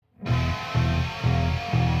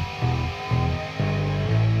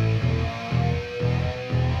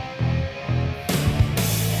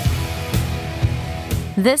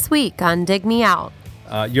This week on Dig Me Out.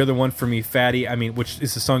 You're the One for Me, Fatty. I mean, which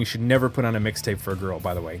is a song you should never put on a mixtape for a girl,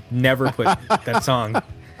 by the way. Never put that song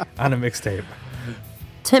on a mixtape.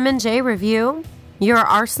 Tim and Jay review Your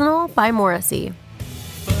Arsenal by Morrissey.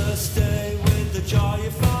 First day with the jar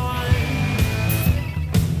you find.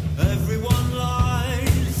 Everyone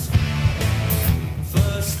lies.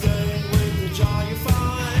 First day with the jar you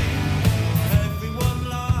find. Everyone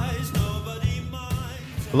lies, nobody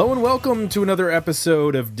minds. Hello and welcome to another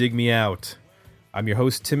episode of Dig Me Out. I'm your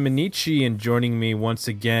host, Tim Minichi, and joining me once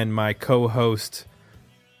again, my co-host,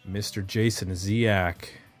 Mr. Jason Ziak.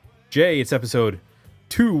 Jay, it's episode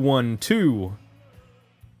 212,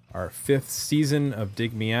 our 5th season of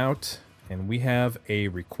Dig Me Out, and we have a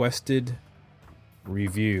requested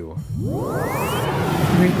review.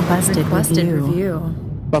 Requested review.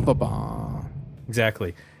 Ba-ba-ba.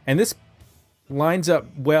 Exactly. And this lines up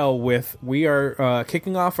well with, we are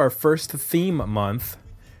kicking off our first theme month,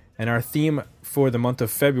 and our theme for the month of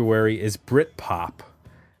February is Britpop.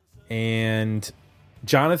 And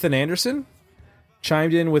Jonathan Anderson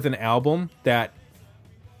chimed in with an album that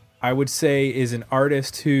I would say is an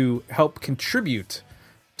artist who helped contribute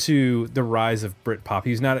to the rise of Britpop.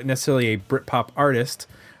 He's not necessarily a Britpop artist,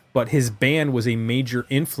 but his band was a major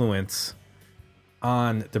influence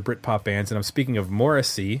on the Britpop bands. And I'm speaking of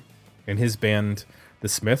Morrissey and his band, The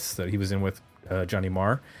Smiths, that he was in with Johnny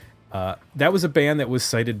Marr. That was a band that was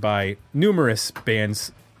cited by numerous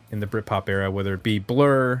bands in the Britpop era, whether it be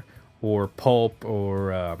Blur or Pulp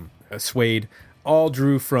or Suede, all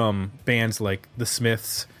drew from bands like The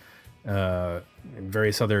Smiths and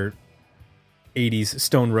various other 80s,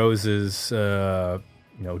 Stone Roses,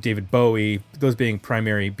 David Bowie, those being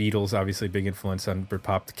primary. Beatles, obviously big influence on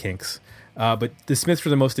Britpop, the Kinks. But the Smiths were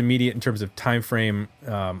the most immediate in terms of time frame.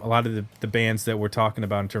 A lot of the bands that we're talking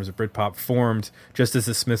about in terms of Britpop formed just as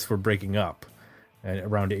the Smiths were breaking up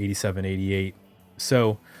around 87, 88.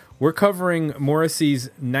 So we're covering Morrissey's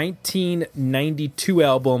 1992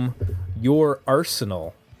 album, Your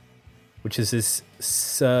Arsenal, which is his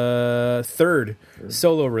third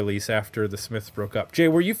solo release after the Smiths broke up. Jay,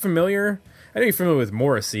 were you familiar? I know you're familiar with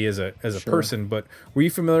Morrissey as a Sure. person, but were you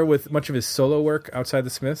familiar with much of his solo work outside the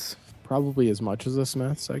Smiths? Probably as much as the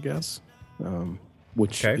Smiths, I guess,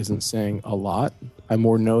 which Okay. isn't saying a lot. I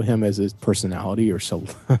more know him as his personality or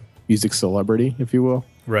music celebrity, if you will.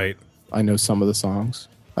 Right. I know some of the songs.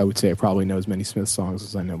 I would say I probably know as many Smith songs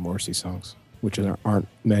as I know Morrissey songs, which aren't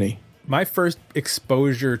many. My first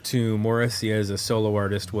exposure to Morrissey as a solo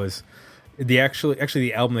artist was the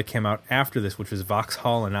album that came out after this, which was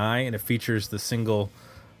Vauxhall and I, and it features the single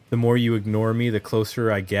 "The More You Ignore Me, The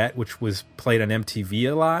Closer I Get," which was played on MTV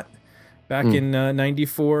a lot back in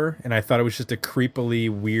 94, and I thought it was just a creepily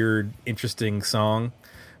weird, interesting song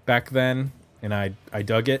back then, and I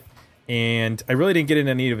dug it. And I really didn't get into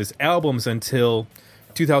any of his albums until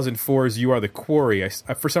 2004's "You Are the Quarry."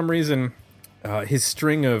 For some reason, his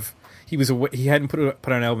string of he hadn't put out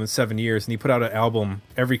an album in 7 years, and he put out an album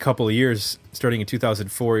every couple of years. Starting in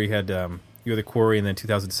 2004, he had "You're the Quarry," and then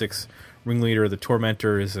 2006, "Ringleader of the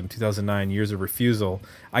Tormentors," and 2009, "Years of Refusal."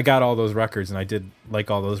 I got all those records, and I did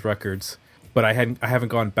like all those records, but I haven't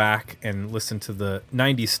gone back and listened to the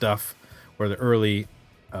 90s stuff or the early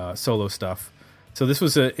solo stuff. So this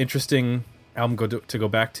was an interesting album to go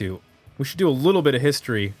back to. We should do a little bit of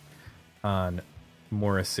history on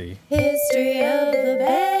Morrissey. History of the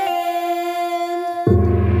band.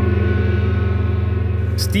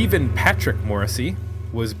 Stephen Patrick Morrissey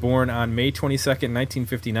was born on May 22nd,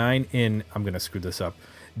 1959 in, I'm going to screw this up,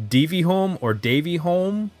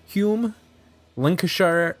 Davyholme, Hume,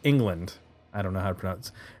 Lancashire, England. I don't know how to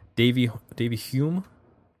pronounce Davyholme?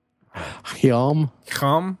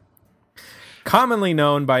 Hyam. Commonly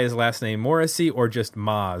known by his last name Morrissey or just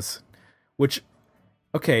Moz, which,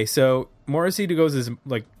 okay, so Morrissey goes as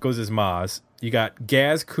Moz. You got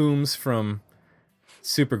Gaz Coombs from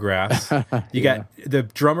Supergrass. You got the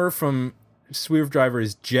drummer from Swerve Driver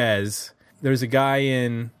is Jez. There's a guy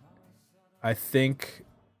in, I think,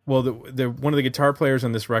 well, the one of the guitar players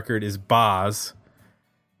on this record is Boz.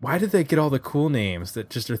 Why did they get all the cool names that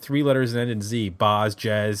just are 3 letters and end in Z? Boz,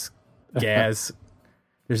 Jez, Gaz.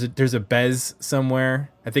 There's a Bez somewhere.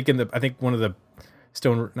 I think one of the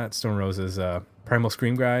not Stone Roses, Primal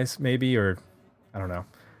Scream guys maybe, or I don't know.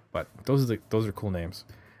 But those are cool names.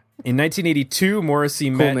 In 1982,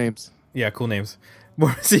 Morrissey met... Cool names. Yeah, cool names.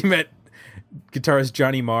 Morrissey met guitarist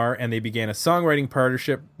Johnny Marr, and they began a songwriting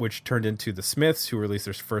partnership, which turned into The Smiths, who released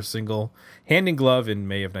their first single, Hand in Glove, in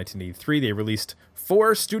May of 1983. They released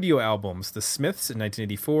 4 studio albums: The Smiths in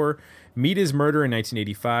 1984, Meet Is Murder in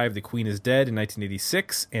 1985, The Queen Is Dead in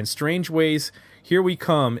 1986, and Strange Ways Here We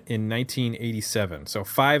Come in 1987. So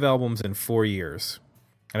 5 albums in 4 years.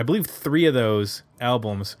 And I believe 3 of those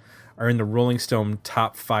albums are in the Rolling Stone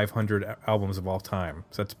top 500 albums of all time.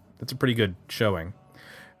 So that's a pretty good showing.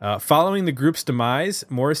 Following the group's demise,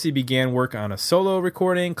 Morrissey began work on a solo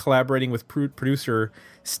recording, collaborating with producer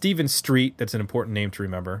Stephen Street, that's an important name to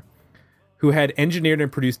remember, who had engineered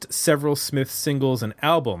and produced several Smith singles and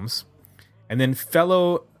albums. And then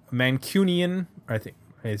fellow Mancunian, I think,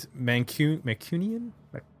 is Mancunian?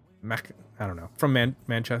 I don't know, from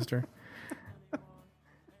Manchester.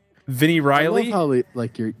 Vinnie Riley. I love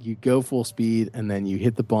how you go full speed and then you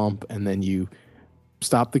hit the bump and then you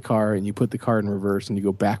stop the car and you put the car in reverse and you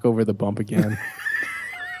go back over the bump again.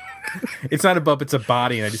 It's not a bump, it's a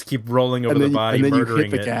body, and I just keep rolling over the body, and then murdering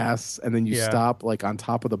you hit the gas, and then you stop like on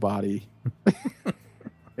top of the body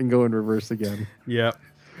and go in reverse again. Yeah.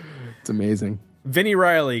 It's amazing. Vinnie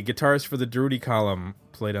Riley, guitarist for the Drudy Column,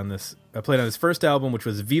 played on his first album, which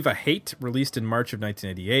was Viva Hate, released in March of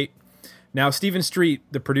 1988. Now, Stephen Street,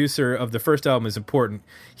 the producer of the first album, is important.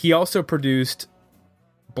 He also produced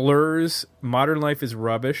Blur's Modern Life is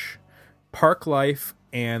Rubbish, Park Life,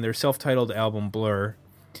 and their self-titled album Blur.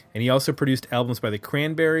 And he also produced albums by the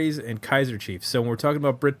Cranberries and Kaiser Chiefs. So when we're talking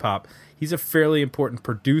about Britpop, he's a fairly important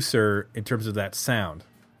producer in terms of that sound.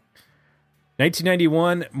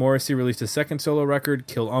 1991, Morrissey released a second solo record,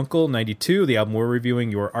 Kill Uncle. 92, the album we're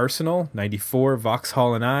reviewing, Your Arsenal. 94,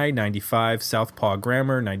 Vauxhall and I. 95, Southpaw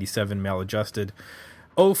Grammar. 97, Maladjusted.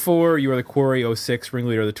 04, You Are the Quarry. 06,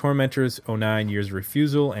 Ringleader of the Tormentors. 09, Years of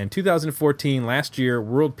Refusal. And 2014, last year,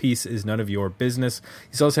 World Peace is None of Your Business.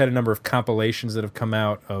 He's also had a number of compilations that have come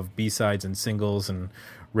out of B-sides and singles and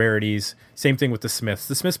rarities. Same thing with the Smiths.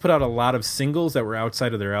 The Smiths put out a lot of singles that were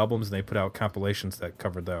outside of their albums, and they put out compilations that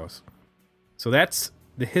covered those. So that's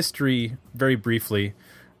the history, very briefly,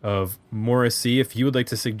 of Morrissey. If you would like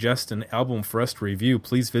to suggest an album for us to review,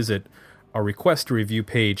 please visit our request to review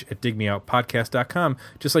page at digmeoutpodcast.com,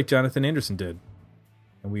 just like Jonathan Anderson did.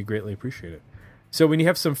 And we greatly appreciate it. So when you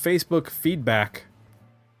have some Facebook feedback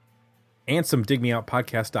and some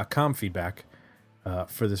digmeoutpodcast.com feedback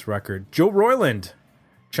for this record, Joe Royland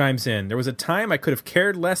chimes in. There was a time I could have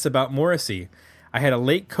cared less about Morrissey. I had a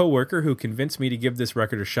late coworker who convinced me to give this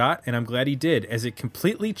record a shot, and I'm glad he did, as it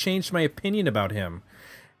completely changed my opinion about him.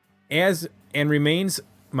 And remains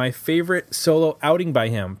my favorite solo outing by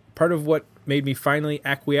him. Part of what made me finally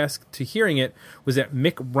acquiesce to hearing it was that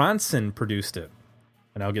Mick Ronson produced it.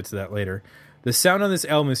 And I'll get to that later. The sound on this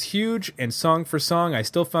album is huge, and song for song, I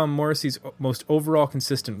still found Morrissey's most overall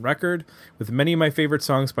consistent record, with many of my favorite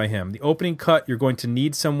songs by him. The opening cut, You're Going to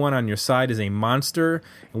Need Someone on Your Side, is a monster,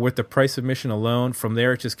 and worth the price of admission alone. From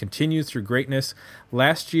there, it just continues through greatness.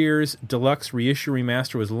 Last year's deluxe reissue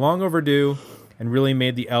remaster was long overdue, and really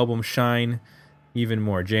made the album shine even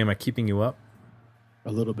more. Jay, am I keeping you up?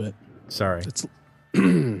 A little bit. Sorry.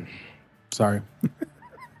 Sorry.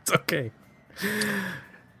 It's okay.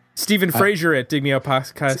 Stephen Frazier at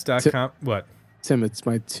digmeoutpodcast.com. What? Tim, it's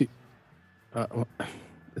my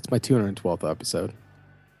 212th episode.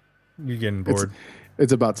 You're getting bored.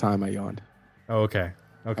 It's about time I yawned. Oh, okay.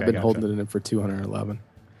 Okay. I've been holding it in for 211.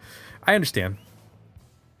 I understand.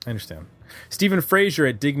 Stephen Frazier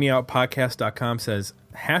at digmeoutpodcast.com says,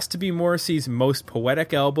 has to be Morrissey's most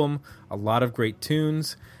poetic album, a lot of great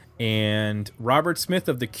tunes, and Robert Smith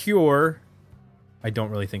of The Cure, I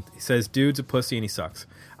don't really think, he says, dude's a pussy and he sucks.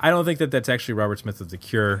 I don't think that that's actually Robert Smith of The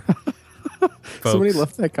Cure. Somebody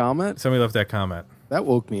left that comment? That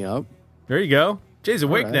woke me up. There you go. Jay's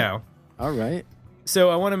awake now. All right. So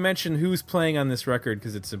I want to mention who's playing on this record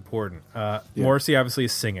because it's important. Morrissey obviously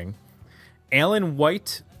is singing. Elaine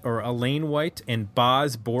White and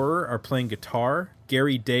Boz Borer are playing guitar.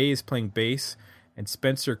 Gary Day is playing bass. And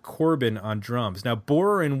Spencer Corbin on drums. Now,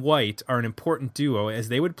 Borer and White are an important duo as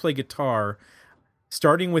they would play guitar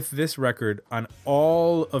starting with this record on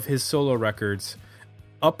all of his solo records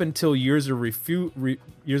up until Years of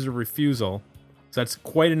Refusal. So that's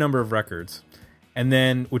quite a number of records. And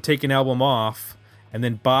then would take an album off, and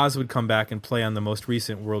then Boz would come back and play on the most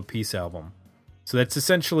recent World Peace album. So that's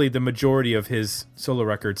essentially the majority of his solo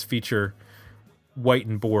records feature White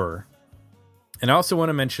and Borer. And I also want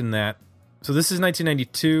to mention that, so this is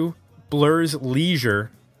 1992. Blur's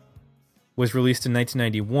Leisure was released in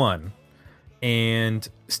 1991. And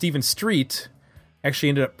Stephen Street actually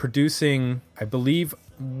ended up producing, I believe,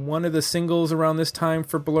 one of the singles around this time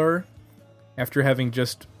for Blur, after having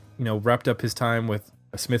just, wrapped up his time with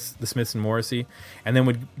the Smiths and Morrissey, and then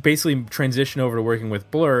would basically transition over to working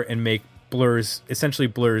with Blur and make Blur's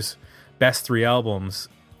best 3 albums,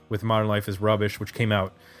 with Modern Life is Rubbish, which came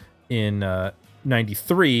out in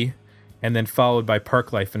 93, and then followed by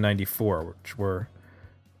Park Life in 94, which were,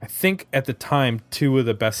 I think at the time, two of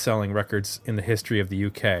the best-selling records in the history of the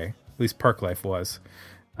UK. At least Park Life was.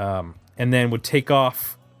 And then would take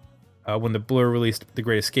off when the Blur released The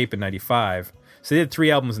Great Escape in 95. So they had 3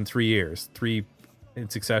 albums in 3 years, 3 in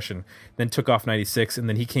succession. Then took off 96, and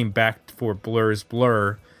then he came back for Blur's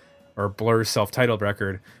Blur, or Blur's self-titled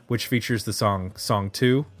record, which features the Song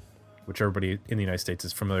 2, which everybody in the United States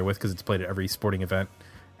is familiar with because it's played at every sporting event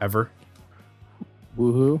ever.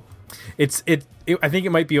 Woohoo. I think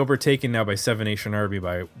it might be overtaken now by Seven Nation Army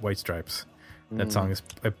by White Stripes. That song is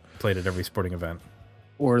played at every sporting event.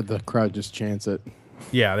 Or the crowd just chants it.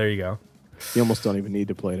 Yeah, there you go. You almost don't even need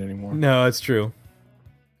to play it anymore. No, that's true.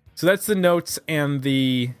 So that's the notes and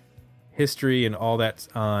the history and all that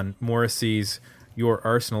on Morrissey's Your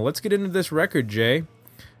Arsenal. Let's get into this record, Jay.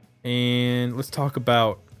 And let's talk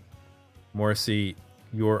about Morrissey,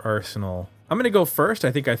 Your Arsenal. I'm going to go first.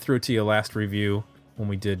 I think I threw it to you last review when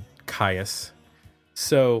we did Caius.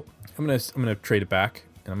 So I'm gonna trade it back,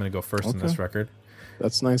 and I'm going to go first on this record.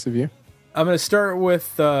 That's nice of you. I'm going to start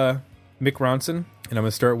with Mick Ronson, and I'm going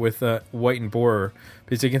to start with White and Borer,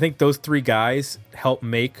 because I think those 3 guys help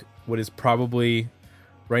make what is probably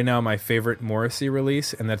right now my favorite Morrissey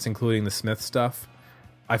release, and that's including the Smith stuff.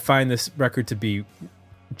 I find this record to be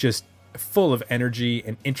just full of energy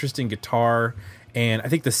and interesting guitar, and I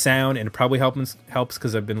think the sound, and it probably helps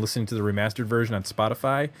because I've been listening to the remastered version on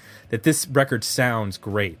Spotify, that this record sounds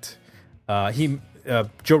great.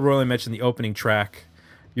 Joe Royland mentioned the opening track,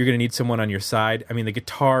 You're Gonna Need Someone on Your Side. I mean, the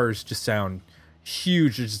guitars just sound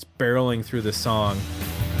huge, just barreling through the song.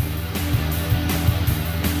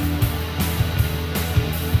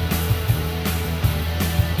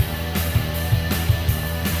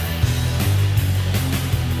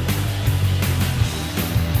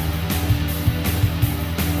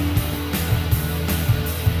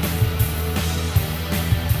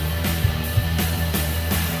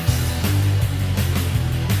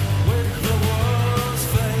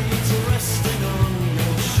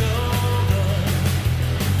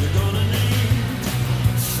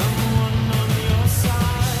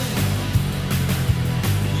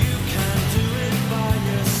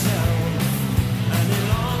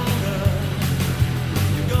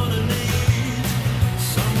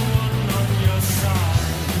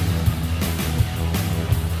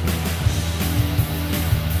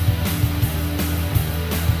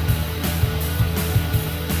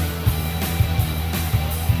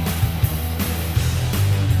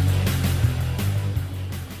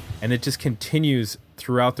 And it just continues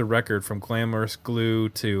throughout the record, from Glamorous Glue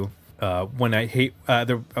to When I Hate,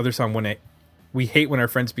 the other song, We Hate When Our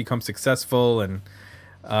Friends Become Successful, and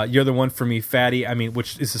You're the One for Me, Fatty. I mean,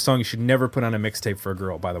 which is a song you should never put on a mixtape for a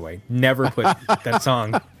girl, by the way. Never put that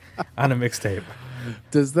song on a mixtape.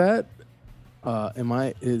 Does that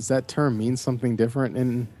is that term mean something different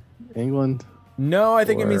in England? No, I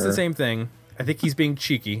think it means the same thing. I think he's being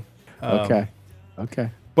cheeky. Okay.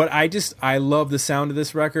 But I love the sound of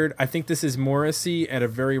this record. I think this is Morrissey at a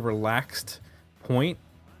very relaxed point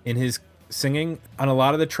in his singing. On a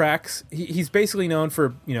lot of the tracks, he's basically known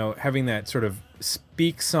for, having that sort of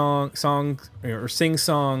sing song,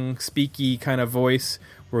 speaky kind of voice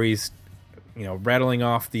where he's, rattling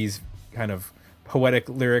off these kind of poetic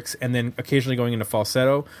lyrics and then occasionally going into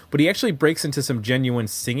falsetto. But he actually breaks into some genuine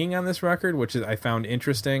singing on this record, which I found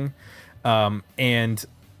interesting. And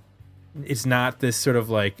it's not this sort of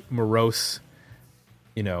like morose,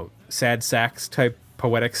 sad sax type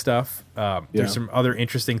poetic stuff. There's some other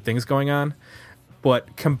interesting things going on,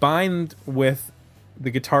 but combined with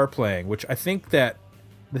the guitar playing, which I think that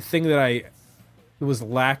the thing that I was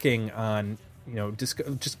lacking on,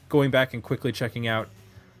 just going back and quickly checking out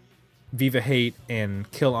Viva Hate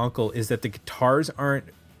and Kill Uncle, is that the guitars aren't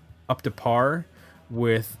up to par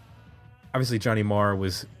with, obviously Johnny Marr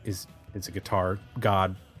is a guitar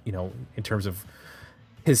god, in terms of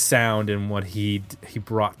his sound and what he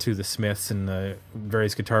brought to the Smiths and the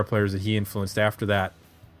various guitar players that he influenced after that.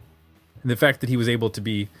 And the fact that he was able to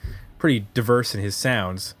be pretty diverse in his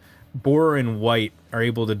sounds, Borer and White are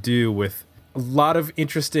able to do with a lot of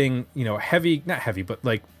interesting, not heavy, but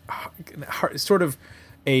like sort of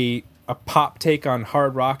a pop take on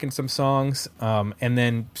hard rock in some songs, and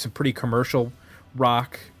then some pretty commercial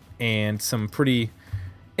rock and some pretty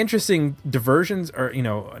interesting diversions, or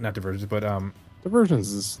not diversions, but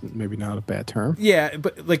diversions is maybe not a bad term. Yeah,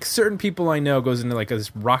 but like certain people I know goes into like this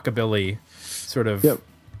rockabilly sort of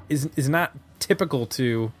is not typical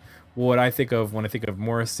to what I think of when I think of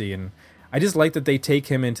Morrissey, and I just like that they take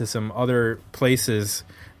him into some other places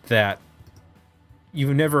that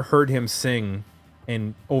you've never heard him sing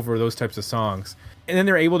and over those types of songs. And then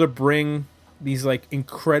they're able to bring these like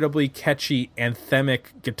incredibly catchy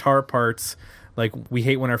anthemic guitar parts, like We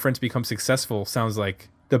Hate When Our Friends Become Successful sounds like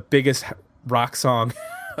the biggest rock song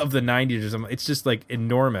of the 90s or something. It's just like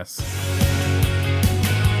enormous.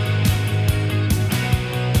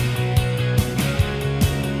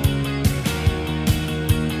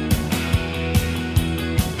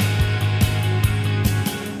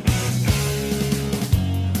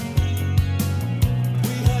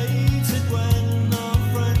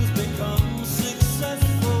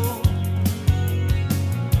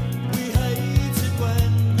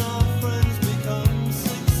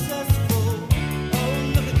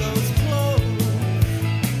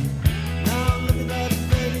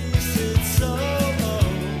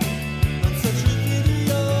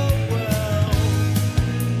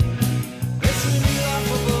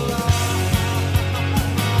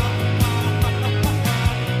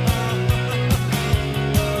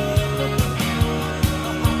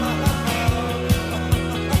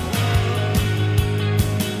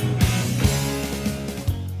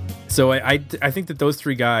 So I think that those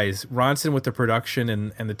three guys, Ronson with the production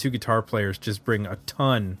and the two guitar players, just bring a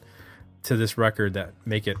ton to this record that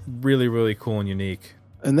make it really, really cool and unique.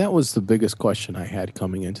 And that was the biggest question I had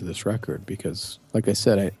coming into this record because, like I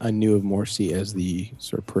said, I knew of Morrissey as the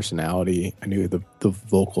sort of personality. I knew the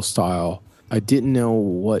vocal style. I didn't know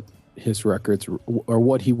what his records or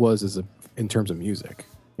what he was in terms of music.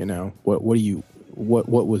 You know, what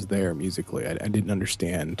was there musically? I didn't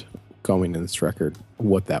understand going in this record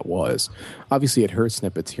what that was. Obviously, I'd heard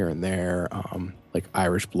snippets here and there, like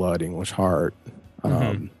Irish Blood, English Heart,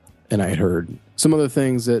 and I had heard some other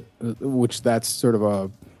things which that's sort of a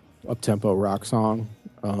up-tempo rock song,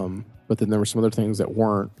 but then there were some other things that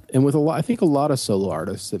weren't. And with I think a lot of solo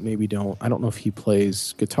artists that maybe I don't know if he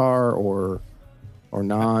plays guitar or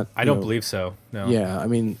not. I don't believe so. No. Yeah, I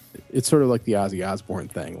mean, it's sort of like the Ozzy Osbourne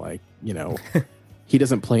thing. Like, you know, he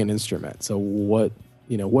doesn't play an instrument, so what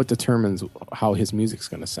determines how his music's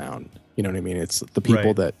going to sound? You know what I mean? It's the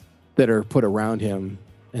people right. that are put around him,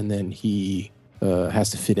 and then he has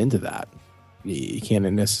to fit into that. He can't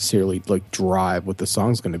necessarily like drive what the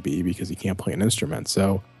song's going to be because he can't play an instrument.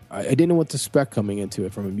 So I didn't know what to expect coming into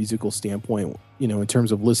it from a musical standpoint. You know, in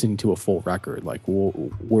terms of listening to a full record, like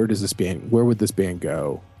where would this band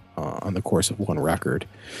go on the course of one record?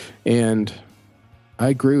 And I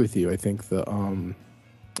agree with you. I think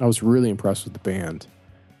I was really impressed with the band.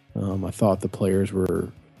 I thought the players were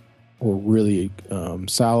really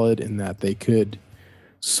solid in that they could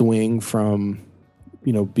swing from,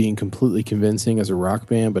 you know, being completely convincing as a rock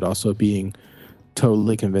band, but also being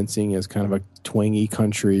totally convincing as kind of a twangy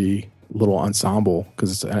country little ensemble,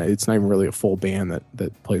 because it's not even really a full band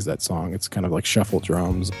that plays that song. It's kind of like shuffle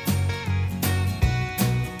drums.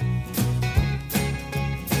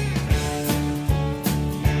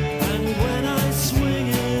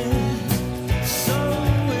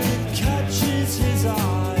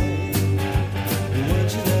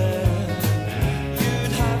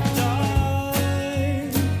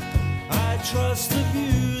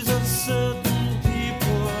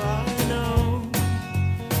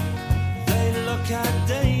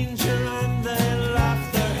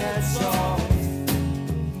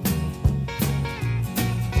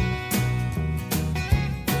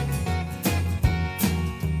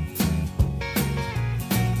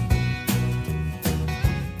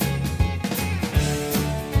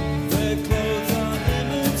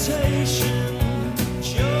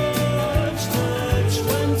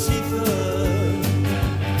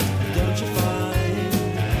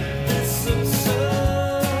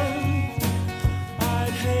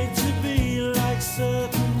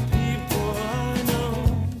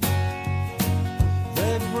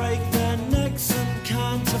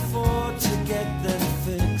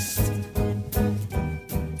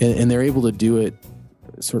 And they're able to do it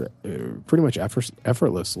sort of pretty much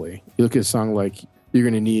effortlessly. You look at a song like You're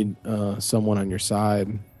Gonna Need Someone on Your Side.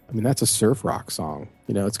 I mean, that's a surf rock song.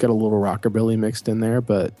 You know, it's got a little rockabilly mixed in there,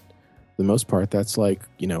 but for the most part, that's like,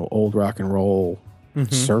 you know, old rock and roll,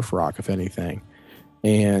 surf rock, if anything.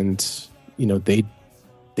 And, you know, they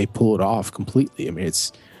pull it off completely. I mean,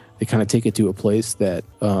 they kind of take it to a place that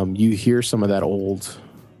you hear some of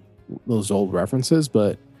those old references,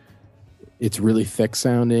 but it's really thick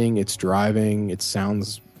sounding. It's driving. It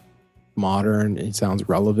sounds modern. It sounds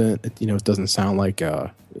relevant. It doesn't sound like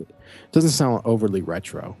it doesn't sound overly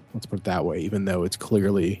retro. Let's put it that way. Even though it's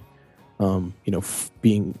clearly,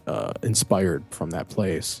 being inspired from that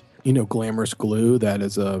place. You know, Glamorous Glue. That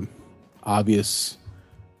is a obvious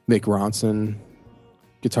Mick Ronson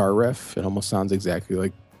guitar riff. It almost sounds exactly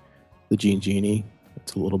like the Gene Genie.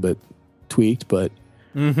 It's a little bit tweaked, but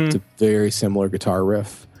it's a very similar guitar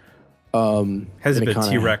riff. Has a bit of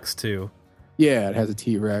T-Rex too. Yeah, it has a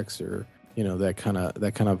T-Rex or that kind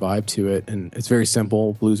of vibe to it, and it's very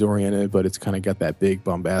simple, blues oriented, but it's kind of got that big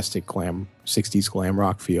bombastic glam 60s glam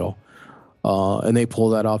rock feel, and they pull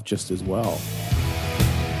that off just as well.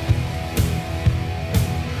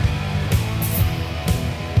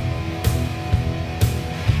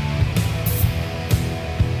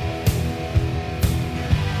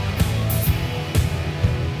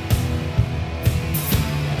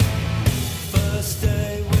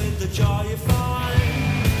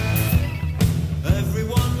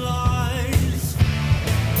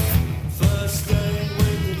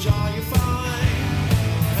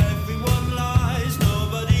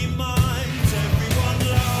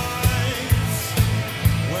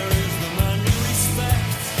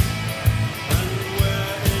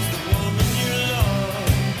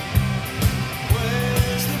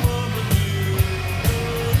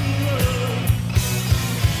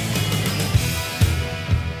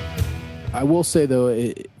 I will say though,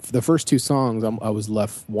 the first two songs, I was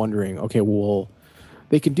left wondering. Okay, well,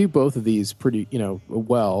 they can do both of these pretty,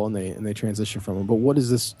 well, and they transition from them. But what is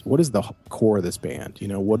this? What is the core of this band?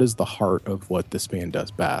 What is the heart of what this band does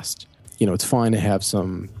best? It's fine to have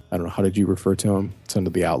some. I don't know, how did you refer to them? Some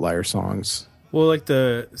of the outlier songs. Well, like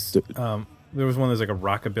there was one that's like a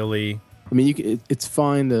rockabilly. I mean, it's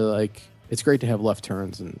fine to it's great to have left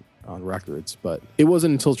turns on records, but it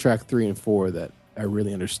wasn't until track 3 and 4 that I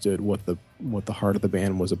really understood what the heart of the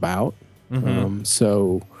band was about.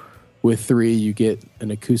 So with 3, you get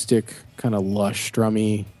an acoustic kind of lush,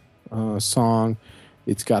 strummy song.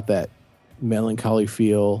 It's got that melancholy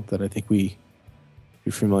feel that I think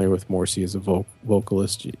you're familiar with Morrissey as a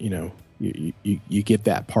vocalist. You get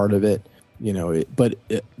that part of it.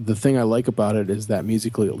 The thing I like about it is that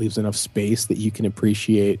musically it leaves enough space that you can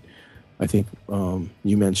appreciate. I think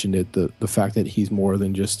you mentioned it, the fact that he's more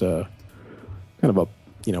than just a kind of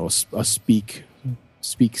a speak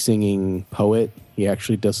singing poet. He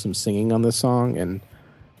actually does some singing on this song, and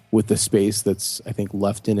with the space that's I think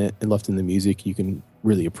left in it and left in the music, you can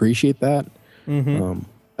really appreciate that.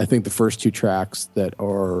 I think the first 2 tracks they're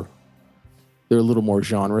a little more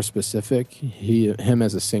genre specific. Him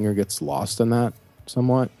as a singer gets lost in that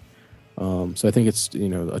somewhat. So I think it's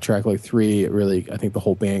a track like 3. It really, I think the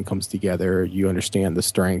whole band comes together. You understand the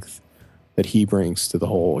strength that he brings to the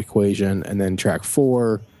whole equation. And then track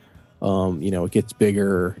 4, it gets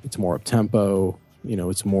bigger. It's more up tempo.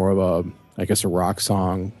 It's more of a rock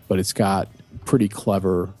song, but it's got pretty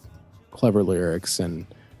clever lyrics and,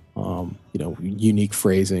 unique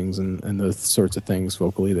phrasings and those sorts of things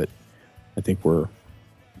vocally that I think were,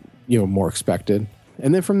 more expected.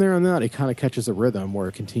 And then from there on out, it kind of catches a rhythm where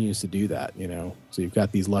it continues to do that, So you've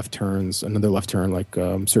got these left turns, another left turn like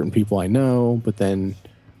Certain People I Know, but then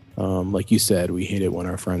like you said, We Hate It When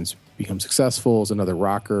Our Friends Become Successful is another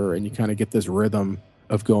rocker, and you kind of get this rhythm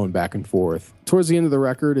of going back and forth. Towards the end of the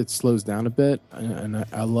record, it slows down a bit, and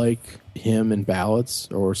I like him in ballads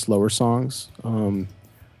or slower songs,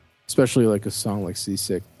 especially like a song like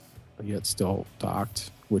Seasick, Yet Still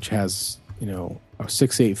Docked, which has, a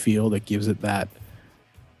 6/8 feel that gives it that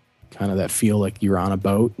kind of that feel like you're on a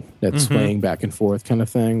boat that's swaying back and forth kind of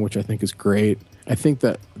thing, which I think is great. I think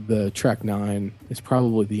that the track 9 is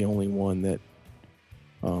probably the only one that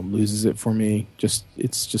loses it for me.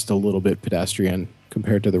 It's just a little bit pedestrian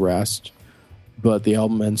compared to the rest. But the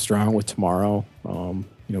album ends strong with Tomorrow.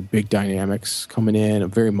 Big dynamics coming in, a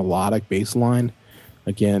very melodic bass line.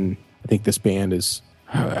 Again, I think this band is,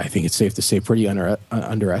 I think it's safe to say, pretty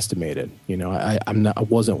underestimated. I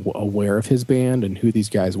wasn't aware of his band and who these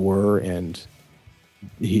guys were, and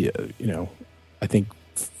he, I think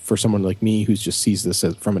for someone like me who just sees this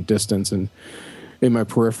from a distance and in my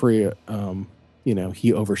periphery,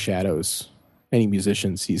 he overshadows any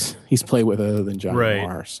musicians he's played with other than John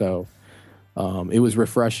Marr. So it was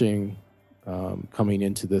refreshing coming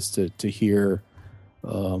into this to hear,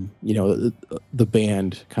 the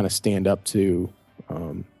band kind of stand up to,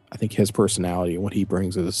 I think his personality and what he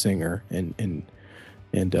brings as a singer, and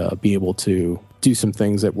be able to do some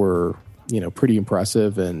things that were, pretty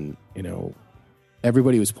impressive, and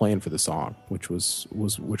everybody was playing for the song, which was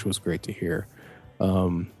great to hear.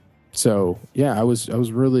 So yeah, I was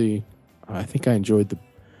really, I think I enjoyed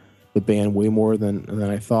the band way more than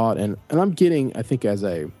I thought, and I'm getting, I think as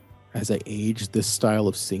I age, this style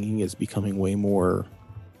of singing is becoming way more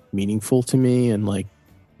meaningful to me, and like,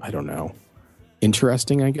 I don't know,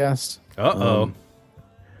 interesting, I guess.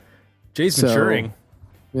 Jay's maturing.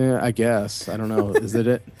 Yeah, I guess. I don't know. Is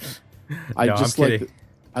it? I No, just I'm like kidding.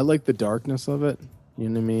 I like the darkness of it. You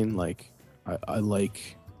know what I mean? Like I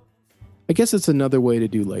like I guess it's another way to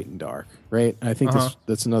do light and dark, right? I think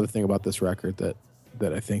that's another thing about this record that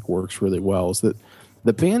I think works really well is that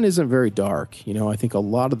the band isn't very dark. You know, I think a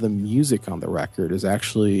lot of the music on the record is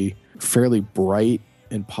actually fairly bright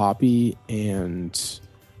and poppy, and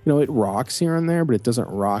you know, it rocks here and there, but it doesn't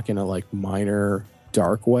rock in a like minor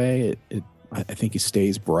dark way. I think it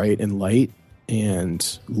stays bright and light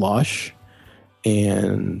and lush,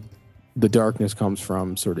 and the darkness comes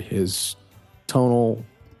from sort of his tone,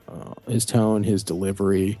 his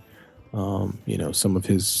delivery, you know, some of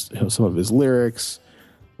his lyrics,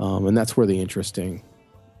 and that's where the interesting,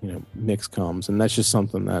 you know, mix comes. And that's just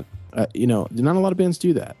something that you know, not a lot of bands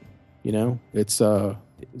do that. You know, it's so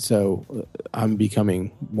I'm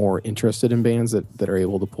becoming more interested in bands that are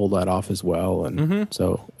able to pull that off as well. And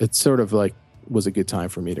so it's sort of like was a good time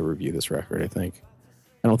for me to review this record. I think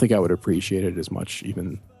I don't think I would appreciate it as much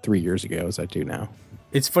even 3 years ago as I do now.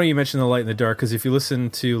 It's funny you mentioned the light and the dark, because if you listen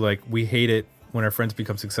to like We Hate It When Our Friends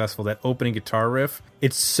Become Successful, that opening guitar riff,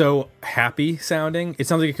 it's so happy sounding. It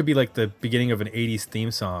sounds like it could be like the beginning of an 80s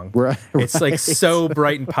theme song. Right. It's like so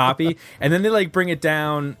bright and poppy. And then they like bring it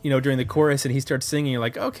down, you know, during the chorus, and he starts singing. You're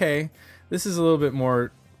like, okay, this is a little bit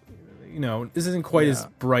more, you know, this isn't quite as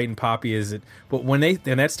bright and poppy as it. But when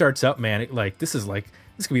that starts up, man, it like this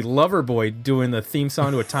could be Loverboy doing the theme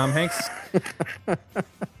song to a Tom Hanks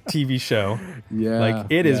TV show. Yeah.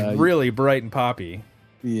 Like it is really bright and poppy.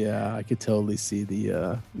 Yeah, I could totally see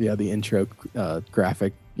the intro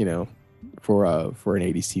graphic, you know, for an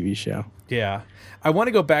 80s TV show. Yeah. I want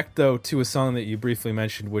to go back though to a song that you briefly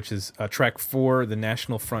mentioned, which is track 4, The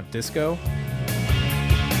National Front Disco.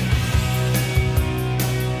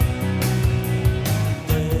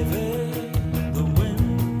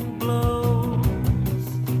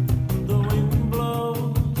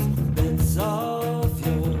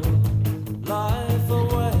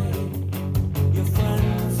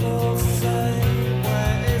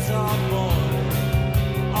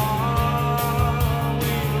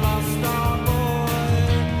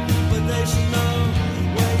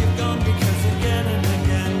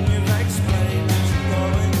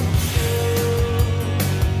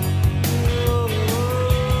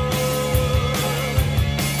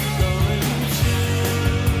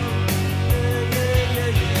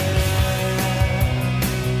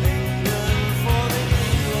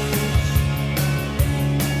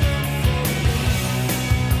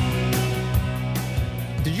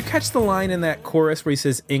 Catch the line in that chorus where he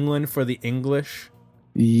says England for the English?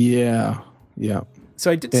 Yeah.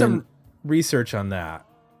 So I did some research on that.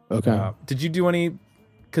 Okay. Did you do any?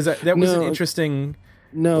 Because that was an interesting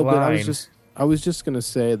line. But I was just gonna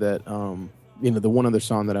say that you know, the one other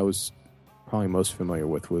song that I was probably most familiar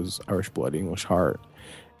with was Irish Blood, English Heart,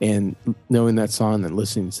 and knowing that song and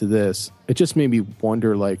listening to this, it just made me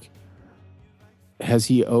wonder, like, has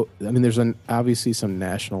he? I mean, there's obviously some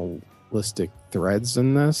nationalistic threads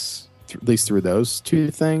in this, at least through those two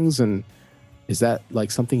things, and is that like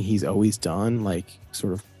something he's always done, like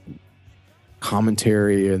sort of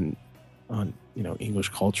commentary and on, you know, English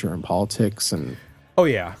culture and politics and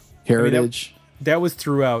heritage? I mean, that was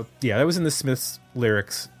throughout. Yeah, that was in the Smiths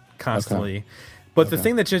lyrics constantly. Okay. But the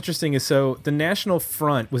thing that's interesting is, so the National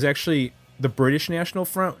Front was actually the British National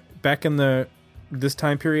Front back in this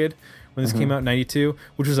time period when this came out in 92,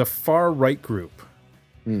 which was a far right group.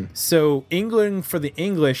 So England for the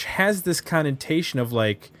English has this connotation of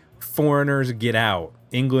like foreigners get out.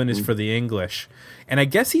 England is for the English. And I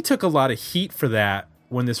guess he took a lot of heat for that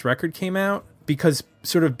when this record came out, because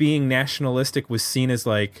sort of being nationalistic was seen as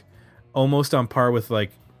like almost on par with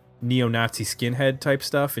like neo-Nazi skinhead type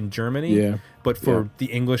stuff in Germany, but for the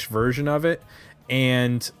English version of it.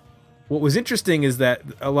 And what was interesting is that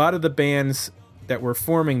a lot of the bands that were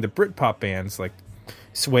forming, the Britpop bands like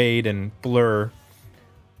Suede and Blur,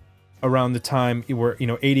 around the time where, you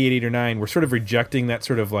know, 88, 8 or 9, we're sort of rejecting that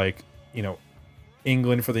sort of like, you know,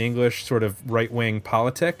 England for the English sort of right-wing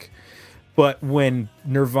politic. But when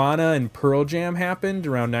Nirvana and Pearl Jam happened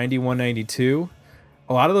around 91, 92,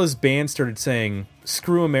 a lot of those bands started saying,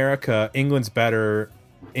 screw America, England's better,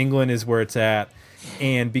 England is where it's at,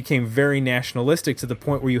 and became very nationalistic to the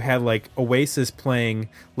point where you had like Oasis playing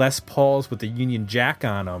Les Pauls with the Union Jack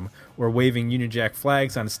on them, or waving Union Jack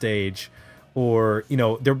flags on stage. Or, you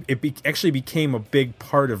know, actually became a big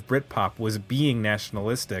part of Britpop was being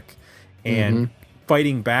nationalistic and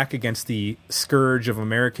fighting back against the scourge of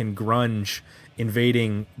American grunge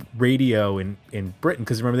invading radio in Britain.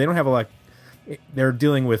 Because remember, they don't have a lot. They're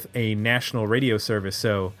dealing with a national radio service,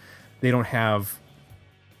 so they don't have,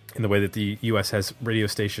 in the way that the U.S. has radio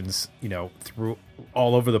stations, you know, through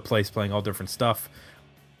all over the place playing all different stuff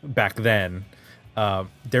back then.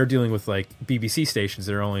 they're dealing with like BBC stations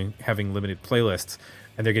that are only having limited playlists,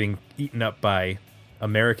 and they're getting eaten up by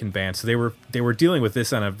American bands. So they were dealing with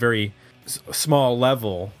this on a very small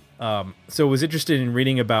level. So I was interested in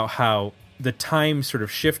reading about how the time sort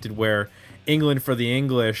of shifted, where England for the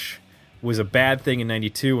English was a bad thing in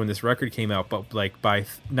 92 when this record came out, but like by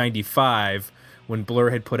 95 when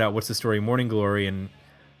Blur had put out What's the Story, Morning Glory, and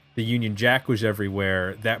the Union Jack was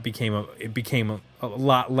everywhere, that became a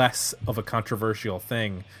lot less of a controversial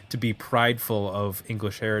thing to be prideful of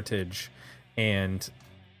English heritage, and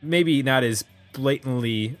maybe not as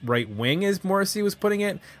blatantly right-wing as Morrissey was putting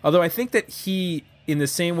it. Although I think that he, in the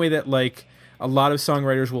same way that like a lot of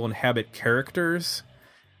songwriters will inhabit characters,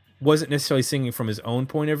 wasn't necessarily singing from his own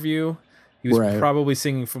point of view. He was probably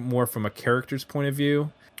singing more from a character's point of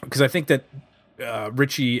view. Because I think that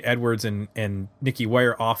Richie Edwards and Nicky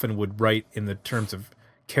Wire often would write in the terms of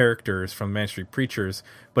characters from Man Street Preachers,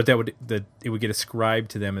 but it would get ascribed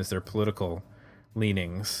to them as their political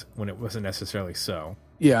leanings when it wasn't necessarily so.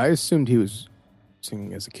 Yeah, I assumed he was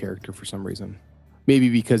singing as a character for some reason. Maybe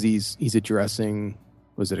because he's addressing,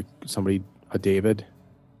 was it a David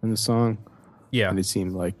in the song? Yeah. And it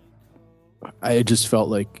seemed like, I just felt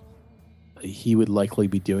like he would likely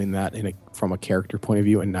be doing that from a character point of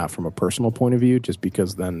view and not from a personal point of view, just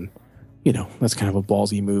because then, that's kind of a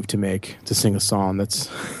ballsy move to sing a song that's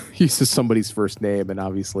uses somebody's first name, and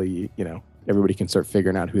obviously, everybody can start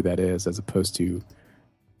figuring out who that is, as opposed to,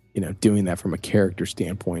 doing that from a character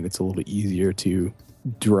standpoint. It's a little bit easier to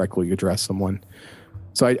directly address someone.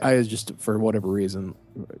 So I just, for whatever reason,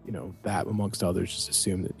 that amongst others, just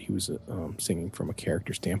assumed that he was singing from a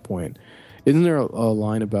character standpoint. Isn't there a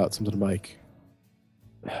line about something like,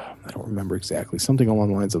 I don't remember exactly, something along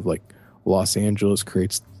the lines of like Los Angeles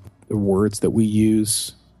creates the words that we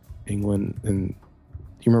use, England, and do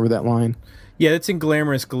you remember that line? Yeah, it's in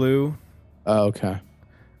Glamorous Glue. Oh, okay.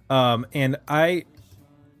 And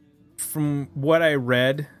from what I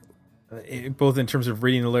read, both in terms of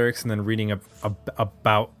reading the lyrics and then reading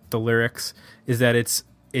about the lyrics, is that it's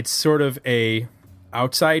sort of a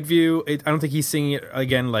outside view. I don't think he's singing it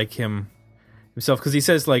again like himself, because he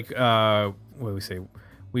says like, what do we say?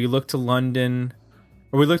 We look to London,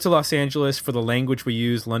 or we look to Los Angeles for the language we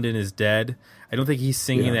use. London is dead. I don't think he's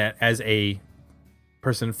singing that as a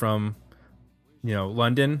person from,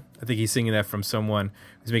 London. I think he's singing that from someone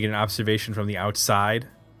who's making an observation from the outside.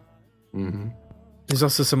 Mm-hmm. There's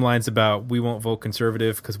also some lines about we won't vote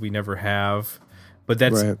conservative because we never have, but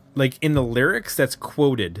that's like in the lyrics that's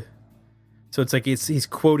quoted. So it's like he's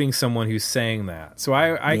quoting someone who's saying that. So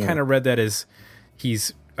I kind of read that as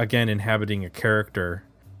he's again inhabiting a character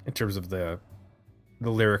in terms of the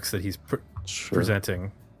lyrics that he's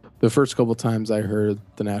presenting. The first couple times I heard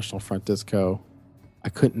the National Front Disco,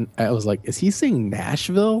 I was like, is he saying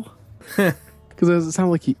Nashville? Because it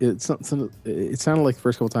sounded like it sounded like the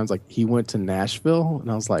first couple times like he went to Nashville, and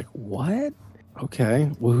I was like, what? Okay,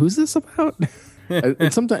 well, who's this about?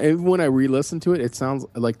 And sometimes when I re-listen to it, it sounds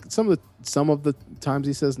like some of the times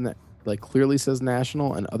he says like clearly says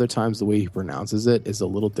national, and other times the way he pronounces it is a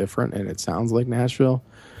little different, and it sounds like Nashville.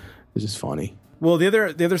 It's just funny. Well, the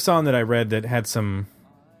other song that I read that had some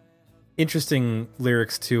interesting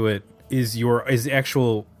lyrics to it is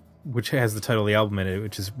actual, which has the title of the album in it,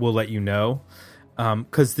 which is "We'll Let You Know,"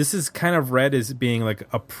 because this is kind of read as being like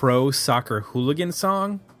a pro soccer hooligan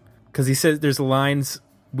song, because he says there's lines,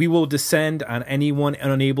 "We will descend on anyone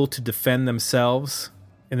unable to defend themselves,"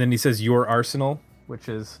 and then he says "Your Arsenal," which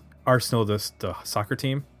is Arsenal, the soccer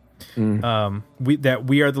team. We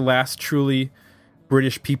are the last truly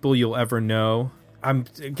British people you'll ever know. I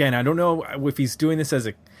don't know if he's doing this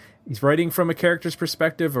he's writing from a character's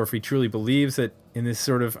perspective, or if he truly believes that in this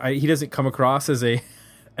sort of, he doesn't come across as a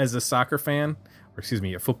soccer fan, or excuse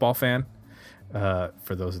me, a football fan,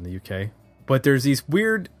 for those in the UK. But there's these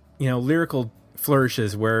weird, lyrical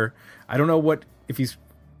flourishes where I don't know if he's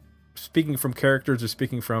speaking from characters or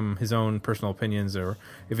speaking from his own personal opinions, or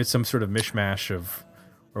if it's some sort of mishmash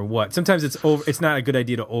or what. Sometimes it's not a good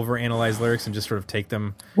idea to overanalyze lyrics and just sort of take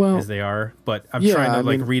them as they are. But I'm trying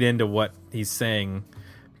to read into what he's saying,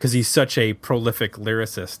 because he's such a prolific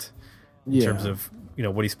lyricist in terms of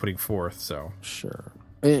what he's putting forth. So sure,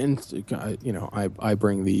 and I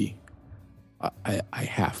bring I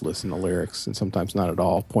half listen to lyrics and sometimes not at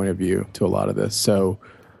all point of view to a lot of this. So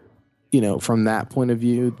from that point of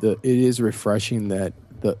view, it is refreshing that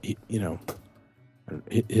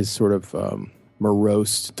his sort of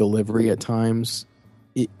morose delivery at times,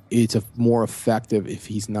 it's more effective if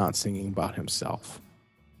he's not singing about himself.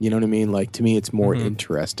 You know what I mean? Like, to me, it's more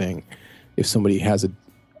interesting if somebody has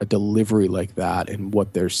a delivery like that, and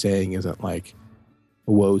what they're saying isn't like,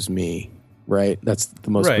 woe's me, right? That's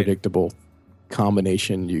the most Right. predictable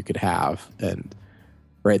combination you could have, and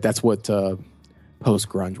right, that's what post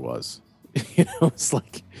grunge was. It's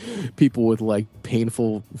like people with like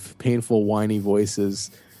painful, whiny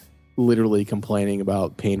voices, literally complaining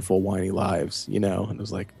about painful, whiny lives. And it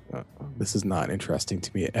was like, this is not interesting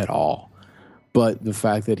to me at all. But the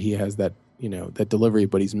fact that he has that, that delivery,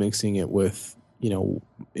 but he's mixing it with,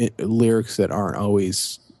 lyrics that aren't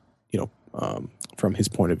always, from his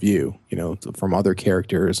point of view, from other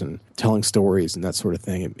characters and telling stories and that sort of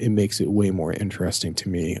thing. It makes it way more interesting to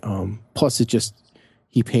me. Plus,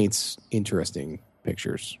 he paints interesting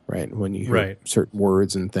pictures, right? When you hear certain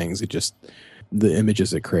words and things, the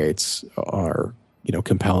images it creates are,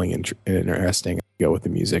 compelling and interesting. Go with the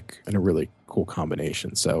music and a really cool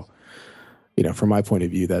combination. So, from my point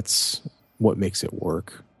of view, that's what makes it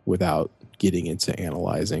work without getting into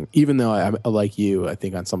analyzing. Even though I like you, I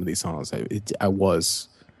think on some of these songs, I was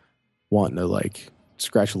wanting to like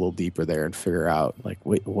scratch a little deeper there and figure out like,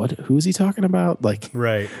 wait, what? Who is he talking about? Like,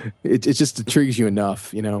 right? It just intrigues you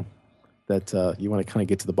enough, that you want to kind of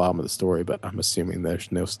get to the bottom of the story. But I'm assuming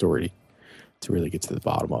there's no story to really get to the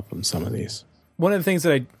bottom of them. Some of these. One of the things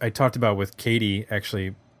that I talked about with Katie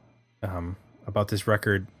actually about this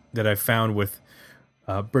record that I've found with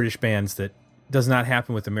British bands that does not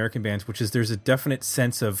happen with American bands, which is there's a definite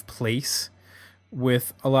sense of place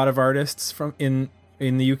with a lot of artists from in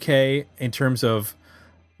the UK in terms of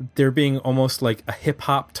there being almost like a hip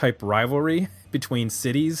hop type rivalry between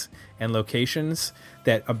cities and locations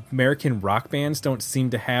that American rock bands don't seem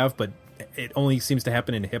to have, but it only seems to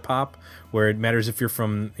happen in hip hop, where it matters if you're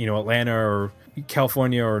from, Atlanta or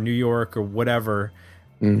California or New York or whatever.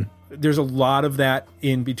 There's a lot of that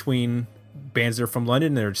in between bands that are from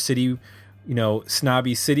London. They're city,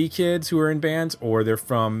 snobby city kids who are in bands, or they're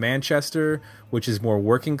from Manchester, which is more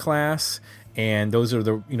working class. And those are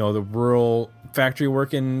the, the rural factory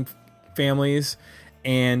working families.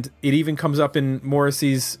 And it even comes up in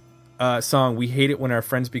Morrissey's song, "We Hate It When Our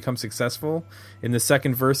Friends Become Successful." In the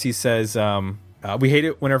second verse, he says, we hate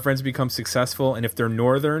it when our friends become successful, and if they're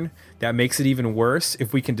northern, that makes it even worse.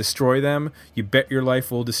 If we can destroy them, you bet your life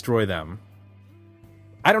we'll destroy them.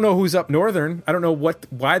 I don't know who's up northern. I don't know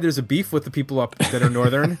why there's a beef with the people up that are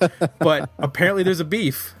northern, but apparently there's a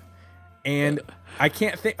beef. And I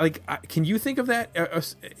can't think, like, can you think of that?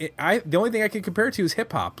 The only thing I can compare it to is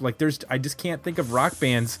hip hop. Like, I just can't think of rock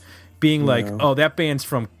bands being like, oh, that band's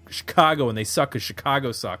from Chicago and they suck because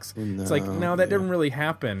Chicago sucks. No, it's like, no, that didn't really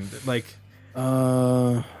happen. Like,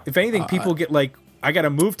 if anything, people get like, I got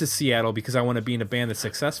to move to Seattle because I want to be in a band that's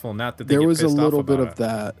successful. Not that they there get was a pissed little off bit about of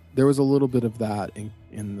that. There was a little bit of that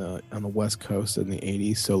on the West Coast in the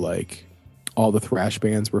 '80s. So like, all the thrash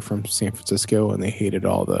bands were from San Francisco, and they hated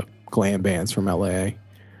all the glam bands from LA.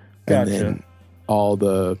 And then all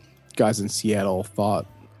the guys in Seattle thought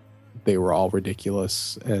they were all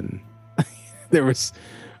ridiculous, and there was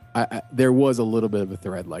a little bit of a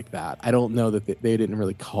thread like that. I don't know that they didn't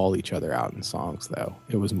really call each other out in songs, though.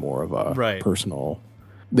 It was more of a personal.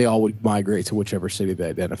 They all would migrate to whichever city they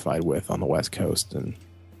identified with on the West Coast and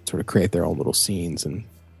sort of create their own little scenes and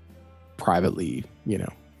privately,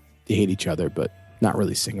 they hate each other, but not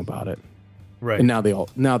really sing about it. Right. And now they all,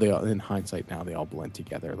 in hindsight, they all blend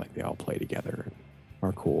together, like they all play together and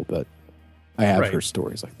are cool. But I have heard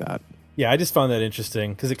stories like that. Yeah, I just found that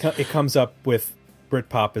interesting because it comes up with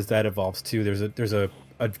Britpop as that evolves too. There's a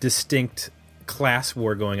distinct class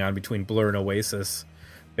war going on between Blur and Oasis,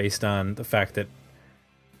 based on the fact that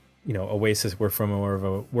Oasis were from more of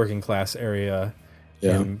a working class area,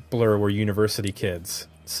 and Blur were university kids.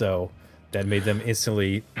 So that made them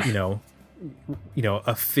instantly,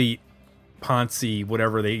 effete, poncy,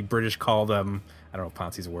 whatever they British call them. I don't know if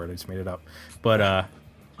poncy's a word. I just made it up. But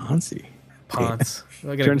poncy, ponce.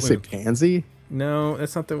 Trying to say pansy? No,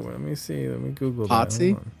 that's not the word. Let me see. Let me Google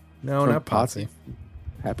Potsy? that. No, not Potsy.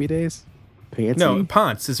 Happy Days? Pansy? No,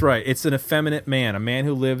 Ponce is right. It's an effeminate man, a man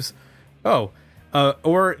who lives. So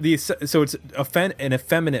it's an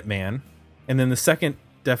effeminate man, and then the second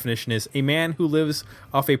definition is a man who lives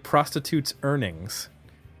off a prostitute's earnings,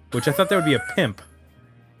 which I thought that would be a pimp.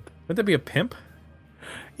 Would that be a pimp?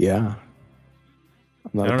 Yeah.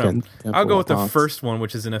 I don't know. I'll go with the first one,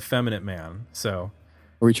 which is an effeminate man. So,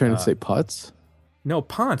 are we trying to say putz? No,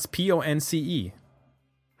 Ponce, Ponce.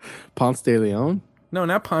 Ponce de Leon? No,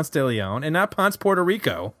 not Ponce de Leon, and not Ponce, Puerto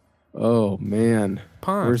Rico. Oh man,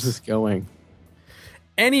 Ponce. Where's this going?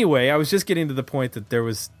 Anyway, I was just getting to the point that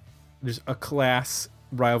there's a class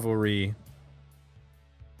rivalry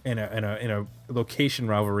and a location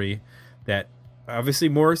rivalry that obviously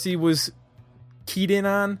Morrissey was keyed in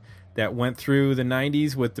on, that went through the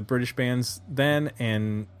 90s with the British bands then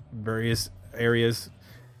and various areas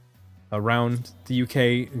around the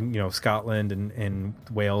UK, Scotland and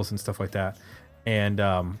Wales and stuff like that. And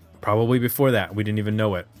probably before that, we didn't even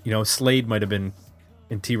know it. Slade might have been,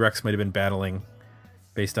 and T-Rex might have been battling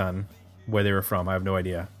based on where they were from. I have no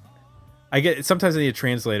idea. Sometimes I need a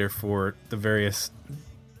translator for the various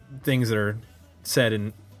things that are said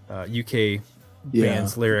in UK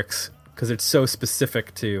bands' lyrics, because it's so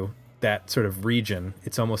specific to that sort of region.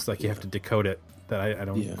 It's almost like you have to decode it, that I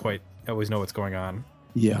don't quite always know what's going on.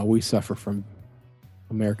 Yeah, we suffer from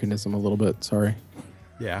Americanism a little bit. Sorry.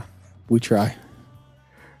 Yeah. We try.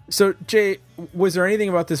 So, Jay, was there anything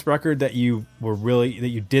about this record that you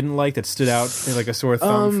didn't like, that stood out like a sore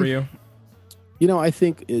thumb for you? I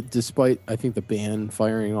think despite the band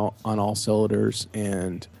firing on all cylinders,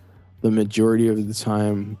 and the majority of the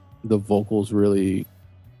time the vocals really,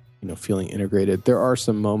 feeling integrated, there are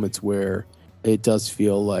some moments where it does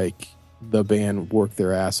feel like the band worked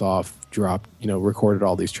their ass off, recorded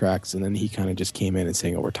all these tracks, and then he kind of just came in and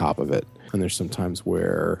sang over top of it. And there's some times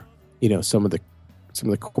where, some of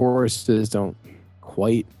the choruses don't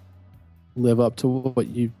quite live up to what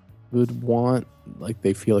you would want. Like,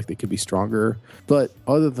 they feel like they could be stronger. But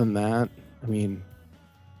other than that, I mean,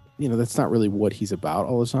 that's not really what he's about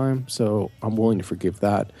all the time. So I'm willing to forgive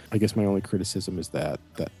that. I guess my only criticism is that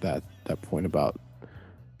point about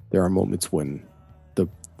there are moments when the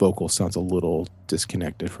vocal sounds a little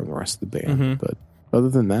disconnected from the rest of the band. Mm-hmm. But other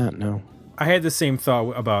than that, no. I had the same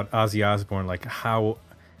thought about Ozzy Osbourne. Like, how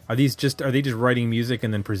are they just writing music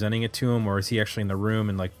and then presenting it to him, or is he actually in the room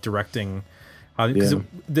and like directing? Because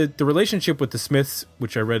the relationship with the Smiths,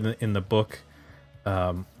 which I read in the book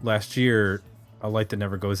last year, A Light That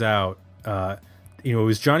Never Goes Out, it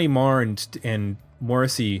was Johnny Marr and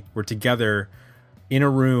Morrissey were together in a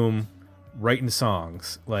room writing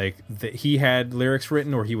songs. Like, he had lyrics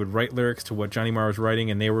written, or he would write lyrics to what Johnny Marr was writing,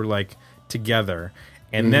 and they were like together.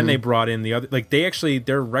 And then they brought in the other, like,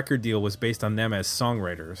 their record deal was based on them as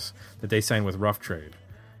songwriters that they signed with Rough Trade.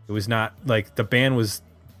 It was not like the band was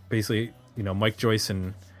basically, Mike Joyce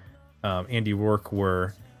and Andy Rourke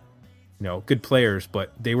were, good players,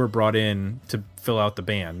 but they were brought in to fill out the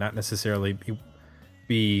band, not necessarily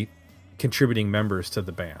be contributing members to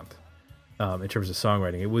the band in terms of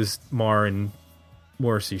songwriting. It was Marr and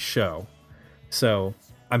Morrissey's show. So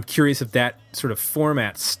I'm curious if that sort of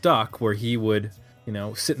format stuck, where he would,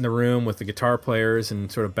 sit in the room with the guitar players and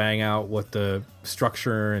sort of bang out what the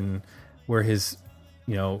structure and where his,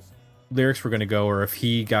 lyrics were going to go, or if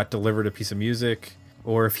he got delivered a piece of music,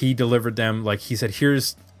 or if he delivered them, like he said,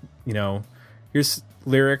 here's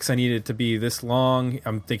lyrics, I need it to be this long,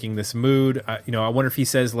 I'm thinking this mood. I wonder if he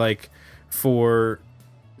says, like, for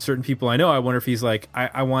certain people I know, I wonder if he's like,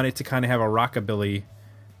 I want it to kind of have a rockabilly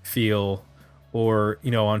feel, or,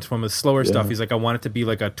 on some of the slower stuff, he's like, I want it to be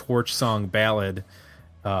like a torch song ballad,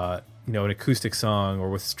 an acoustic song, or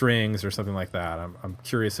with strings or something like that. I'm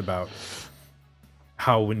curious about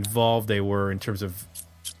how involved they were in terms of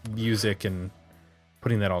music and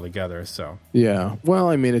putting that all together. So yeah, well,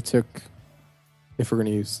 I mean, it took, if we're going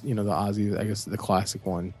to use the Ozzy, I guess the classic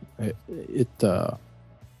one,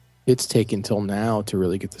 it's taken till now to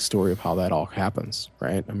really get the story of how that all happens,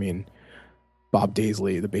 right? I mean, Bob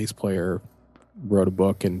Daisley, the bass player, wrote a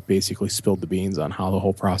book and basically spilled the beans on how the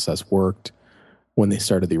whole process worked when they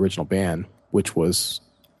started the original band, which was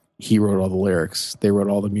he wrote all the lyrics, they wrote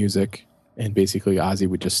all the music, and basically Ozzy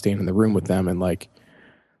would just stand in the room with them, and like,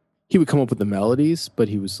 he would come up with the melodies, but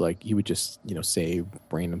he would just, say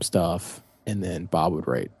random stuff, and then Bob would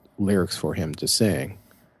write lyrics for him to sing,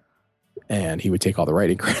 and he would take all the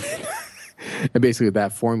writing credit. And basically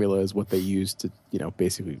that formula is what they used to,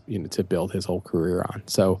 to build his whole career on.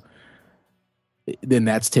 So then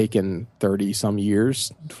that's taken 30 some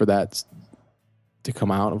years for that to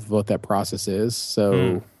come out of what that process is.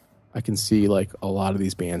 So I can see like a lot of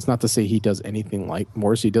these bands, not to say he does anything like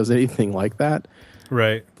Morrissey does anything like that.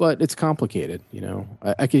 Right. But it's complicated,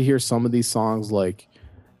 I could hear some of these songs like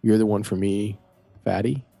You're the One for Me,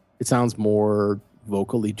 Fatty. It sounds more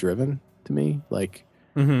vocally driven to me, like,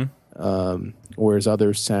 whereas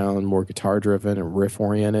others sound more guitar driven and riff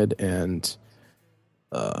oriented. And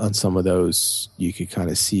on some of those, you could kind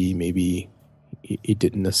of see maybe he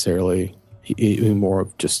didn't necessarily, he more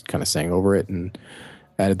of just kind of sang over it and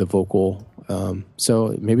added the vocal.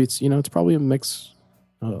 So maybe it's, it's probably a mix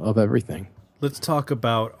of everything. Let's talk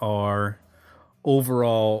about our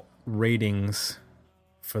overall ratings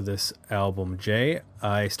for this album, Jay.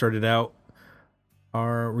 I started out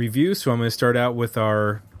our review, so I'm going to start out with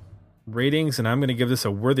our ratings, and I'm going to give this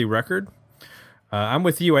a worthy record. I'm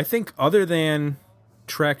with you. I think other than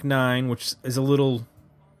track 9, which is a little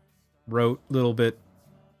bit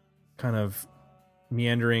kind of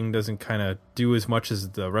meandering, doesn't kind of do as much as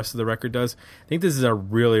the rest of the record does. I think this is a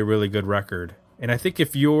really, really good record. And I think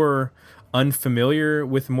if you're unfamiliar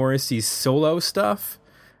with Morrissey's solo stuff,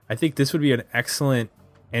 I think this would be an excellent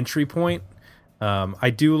entry point. I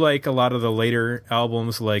do like a lot of the later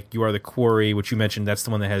albums, like You Are the Quarry, which you mentioned. That's the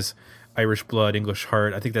one that has Irish Blood, English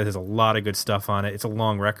Heart. I think that has a lot of good stuff on it. It's a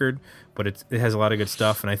long record, but it has a lot of good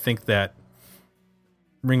stuff. And I think that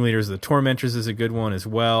Ringleaders of the Tormentors is a good one as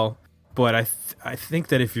well. But I think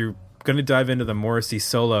that if you're going to dive into the Morrissey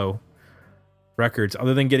solo records,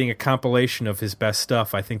 other than getting a compilation of his best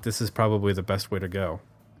stuff, I think this is probably the best way to go.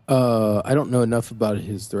 I don't know enough about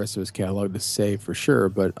the rest of his catalog to say for sure,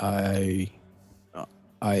 but I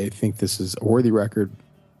think this is a worthy record,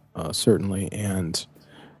 certainly, and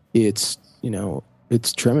it's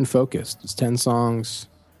trim and focused. It's 10 songs.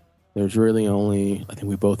 There's really only, I think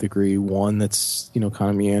we both agree, one that's kind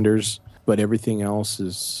of meanders, but everything else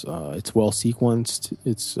is it's well sequenced.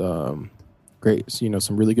 It's great. So,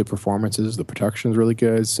 some really good performances. The production's really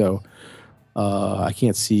good. So I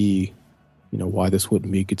can't see why this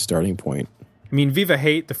wouldn't be a good starting point. I mean, Viva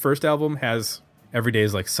Hate, the first album, has Every Day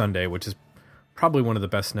is Like Sunday, which is probably one of the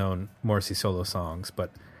best known Morrissey solo songs.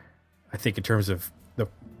 But I think in terms of the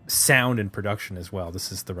sound and production as well,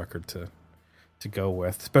 this is the record to go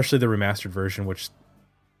with, especially the remastered version, which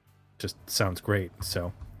just sounds great.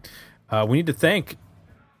 So we need to thank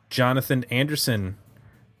Jonathan Anderson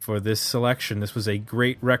for this selection. This was a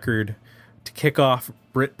great record to kick off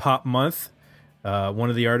Britpop month. One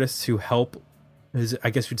of the artists who I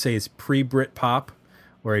guess you'd say is pre-Britpop,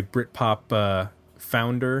 or a Britpop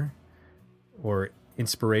founder or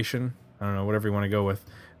inspiration. I don't know, whatever you want to go with.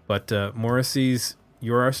 But Morrissey's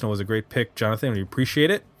Your Arsenal was a great pick, Jonathan. We appreciate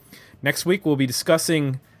it. Next week, we'll be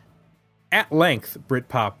discussing at length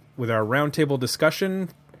Britpop with our roundtable discussion.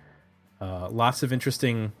 Lots of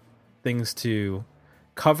interesting things to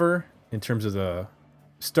cover in terms of the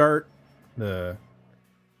start, the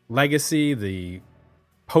legacy, the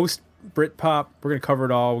post Britpop. We're going to cover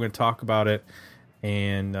it all. We're going to talk about it,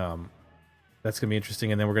 and that's going to be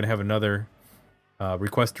interesting. And then we're going to have another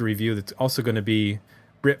request to review that's also going to be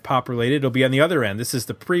Britpop related. It'll be on the other end. This is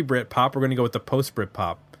the pre-Britpop. We're going to go with the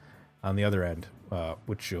post-Britpop on the other end,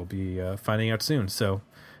 which you'll be finding out soon. So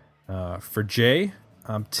for Jay,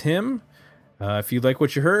 I'm Tim. If you like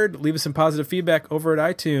what you heard, leave us some positive feedback over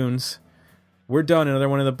at iTunes. We're done. Another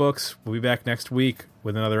one of the books. We'll be back next week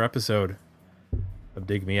with another episode of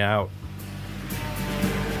Dig Me Out.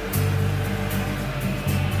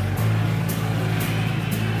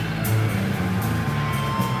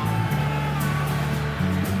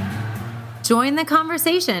 Join the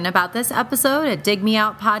conversation about this episode at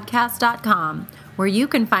digmeoutpodcast.com, where you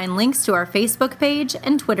can find links to our Facebook page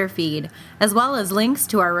and Twitter feed, as well as links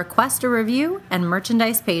to our request a review and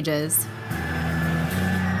merchandise pages.